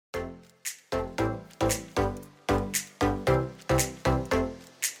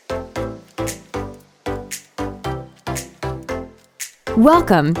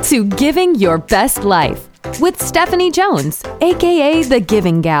Welcome to Giving Your Best Life with Stephanie Jones, aka The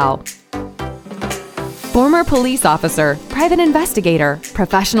Giving Gal. Former police officer, private investigator,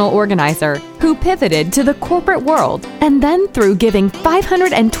 professional organizer who pivoted to the corporate world and then through giving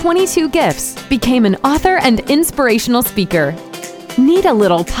 522 gifts became an author and inspirational speaker. Need a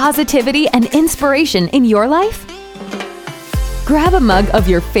little positivity and inspiration in your life? Grab a mug of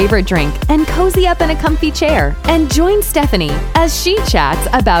your favorite drink and cozy up in a comfy chair and join Stephanie as she chats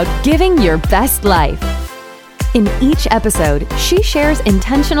about giving your best life. In each episode, she shares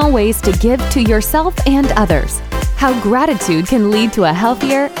intentional ways to give to yourself and others, how gratitude can lead to a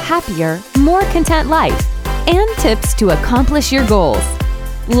healthier, happier, more content life, and tips to accomplish your goals.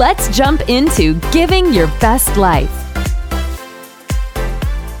 Let's jump into Giving Your Best Life.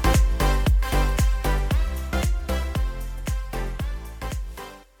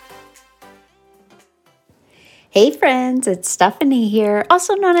 Hey friends, it's Stephanie here,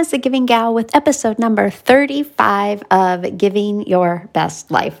 also known as The Giving Gal, with episode number 35 of Giving Your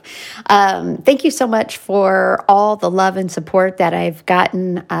Best Life. Thank you so much for all the love and support that I've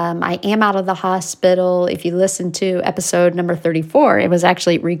gotten. I am out of the hospital. If you listen to episode number 34, it was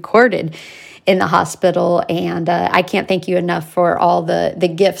actually recorded in the hospital, and I can't thank you enough for all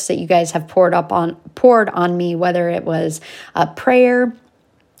the gifts that you guys have poured on me, whether it was a prayer,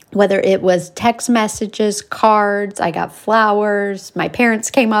 whether it was text messages, cards, I got flowers, my parents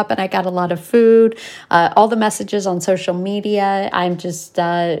came up and I got a lot of food, all the messages on social media. I'm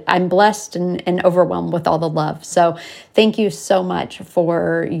blessed and overwhelmed with all the love. So thank you so much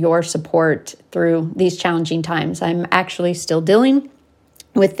for your support through these challenging times. I'm actually still dealing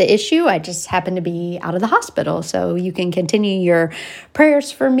with the issue. I just happen to be out of the hospital. So you can continue your prayers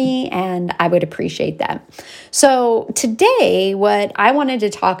for me, and I would appreciate that. So today, what I wanted to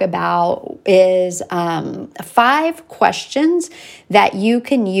talk about is 5 questions that you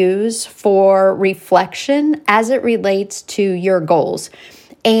can use for reflection as it relates to your goals.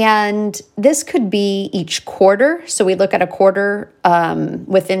 And this could be each quarter. So we look at a quarter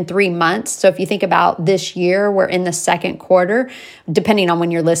within 3 months. So if you think about this year, we're in the second quarter, depending on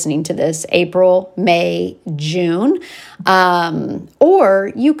when you're listening to this, April, May, June.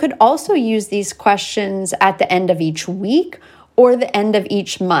 Or you could also use these questions at the end of each week or the end of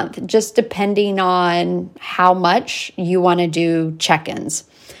each month, just depending on how much you want to do check-ins.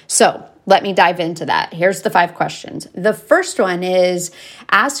 So let me dive into that. Here's the 5 questions. The first one is,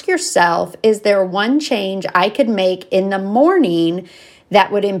 ask yourself, is there one change I could make in the morning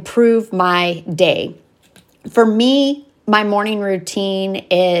that would improve my day? For me, my morning routine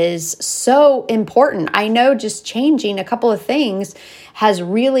is so important. I know just changing a couple of things has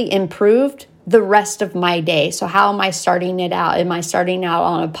really improved the rest of my day. So how am I starting it out? Am I starting out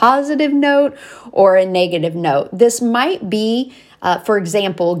on a positive note or a negative note? This might be for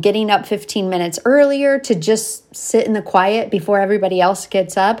example, getting up 15 minutes earlier to just sit in the quiet before everybody else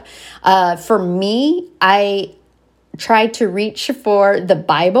gets up. For me, I try to reach for the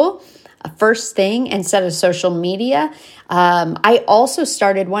Bible first thing instead of social media. I also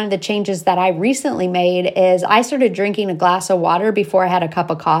started, one of the changes that I recently made is I started drinking a glass of water before I had a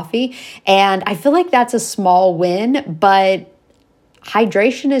cup of coffee. And I feel like that's a small win, but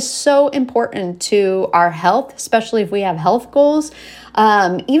hydration is so important to our health, especially if we have health goals.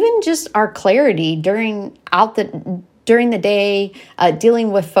 Even just our clarity during the day,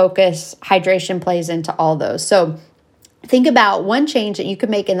 dealing with focus, hydration plays into all those. So think about one change that you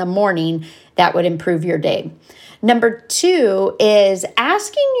could make in the morning that would improve your day. Number 2 is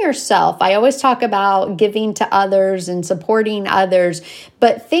asking yourself. I always talk about giving to others and supporting others,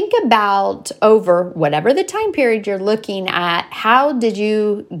 but think about over whatever the time period you're looking at, how did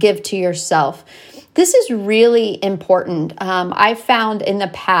you give to yourself? This is really important. I found in the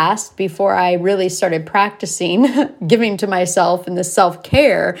past, before I really started practicing giving to myself and the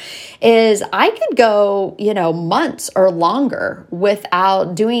self-care, is I could go, months or longer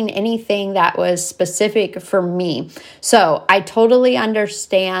without doing anything that was specific for me. So I totally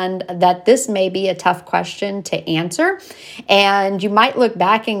understand that this may be a tough question to answer. And you might look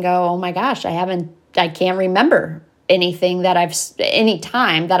back and go, oh my gosh, I can't remember any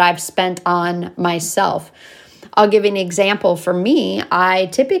time that I've spent on myself. I'll give you an example. For me, I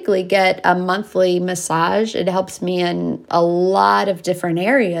typically get a monthly massage. It helps me in a lot of different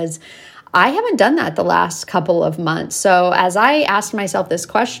areas. I haven't done that the last couple of months. So as I asked myself this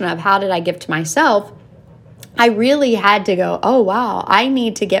question of how did I give to myself, I really had to go, oh, wow, I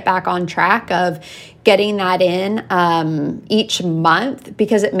need to get back on track of getting that in each month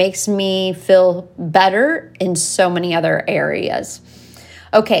because it makes me feel better in so many other areas.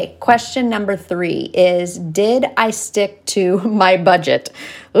 Okay, question number 3 is, did I stick to my budget?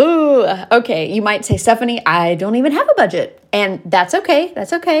 Ooh, okay. You might say, Stephanie, I don't even have a budget. And that's okay.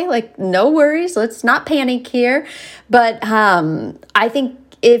 That's okay. Like, no worries. Let's not panic here. But I think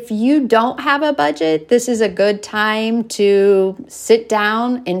if you don't have a budget, this is a good time to sit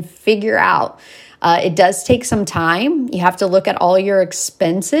down and figure out. It does take some time. You have to look at all your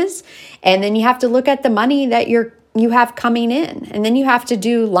expenses, and then you have to look at the money that you have coming in. And then you have to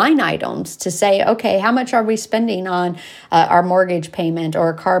do line items to say, okay, how much are we spending on our mortgage payment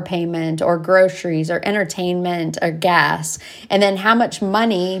or car payment or groceries or entertainment or gas? And then how much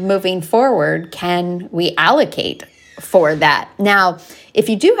money moving forward can we allocate for that? Now, if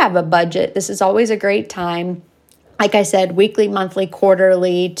you do have a budget, this is always a great time, like I said, weekly, monthly,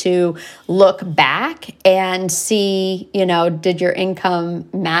 quarterly, to look back and see, did your income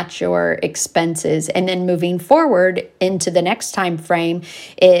match your expenses? And then moving forward into the next time frame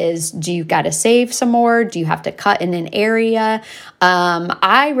is, do you got to save some more? Do you have to cut in an area?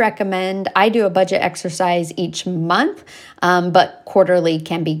 I do a budget exercise each month, but quarterly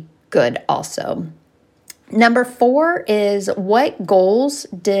can be good also. Number 4 is, what goals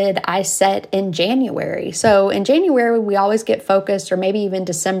did I set in January? So in January, we always get focused, or maybe even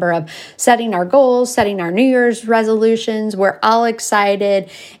December, of setting our goals, setting our New Year's resolutions. We're all excited.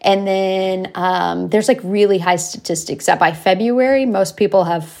 And then there's like really high statistics that by February, most people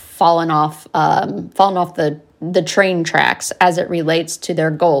have fallen off the train tracks as it relates to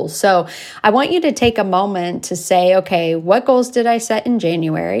their goals. So I want you to take a moment to say, okay, what goals did I set in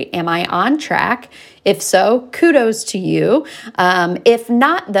January? Am I on track? If so, kudos to you. If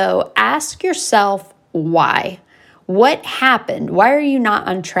not, though, ask yourself why. What happened? Why are you not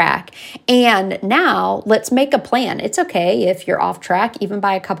on track? And now let's make a plan. It's okay if you're off track, even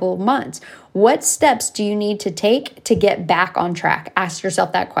by a couple of months. What steps do you need to take to get back on track? Ask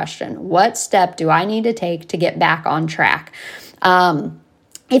yourself that question. What step do I need to take to get back on track?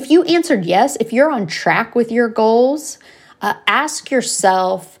 If you answered yes, if you're on track with your goals, ask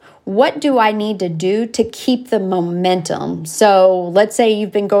yourself, what do I need to do to keep the momentum? So let's say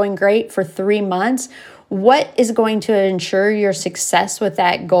you've been going great for 3 months. What is going to ensure your success with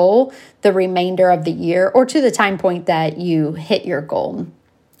that goal the remainder of the year, or to the time point that you hit your goal?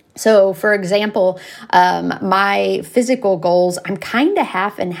 So, for example, my physical goals, I'm kind of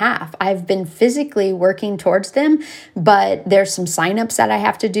half and half. I've been physically working towards them, but there's some signups that I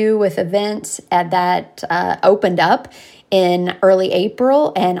have to do with events that opened up in early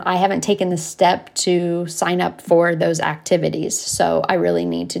April, and I haven't taken the step to sign up for those activities. So I really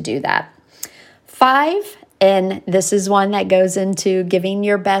need to do that. 5, and this is one that goes into giving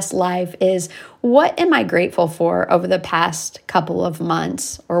your best life, is, what am I grateful for over the past couple of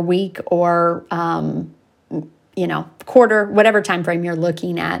months or week or quarter, whatever time frame you're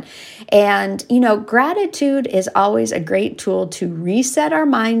looking at. And, gratitude is always a great tool to reset our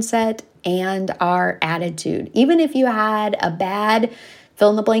mindset and our attitude. Even if you had a bad fill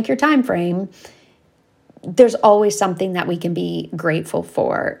in the blank your time frame, there's always something that we can be grateful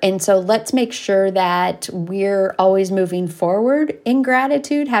for. And so let's make sure that we're always moving forward in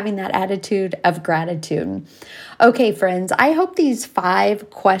gratitude, having that attitude of gratitude. Okay, friends, I hope these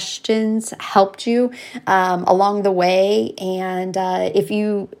 5 questions helped you along the way. And if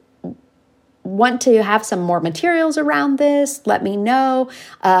you want to have some more materials around this, let me know.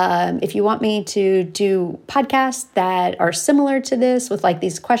 If you want me to do podcasts that are similar to this with like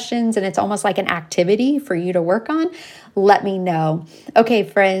these questions, and it's almost like an activity for you to work on, let me know. Okay,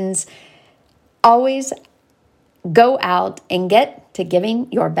 friends, always go out and get to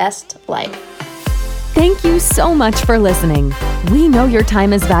giving your best life. Thank you so much for listening. We know your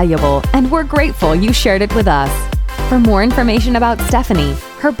time is valuable, and we're grateful you shared it with us. For more information about Stephanie,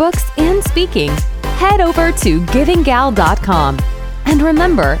 her books, and speaking, head over to givinggal.com. And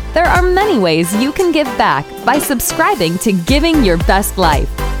remember, there are many ways you can give back by subscribing to Giving Your Best Life,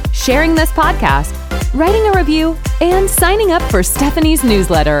 sharing this podcast, writing a review, and signing up for Stephanie's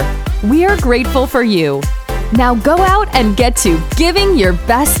newsletter. We are grateful for you. Now go out and get to Giving Your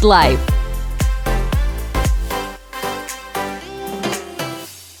Best Life.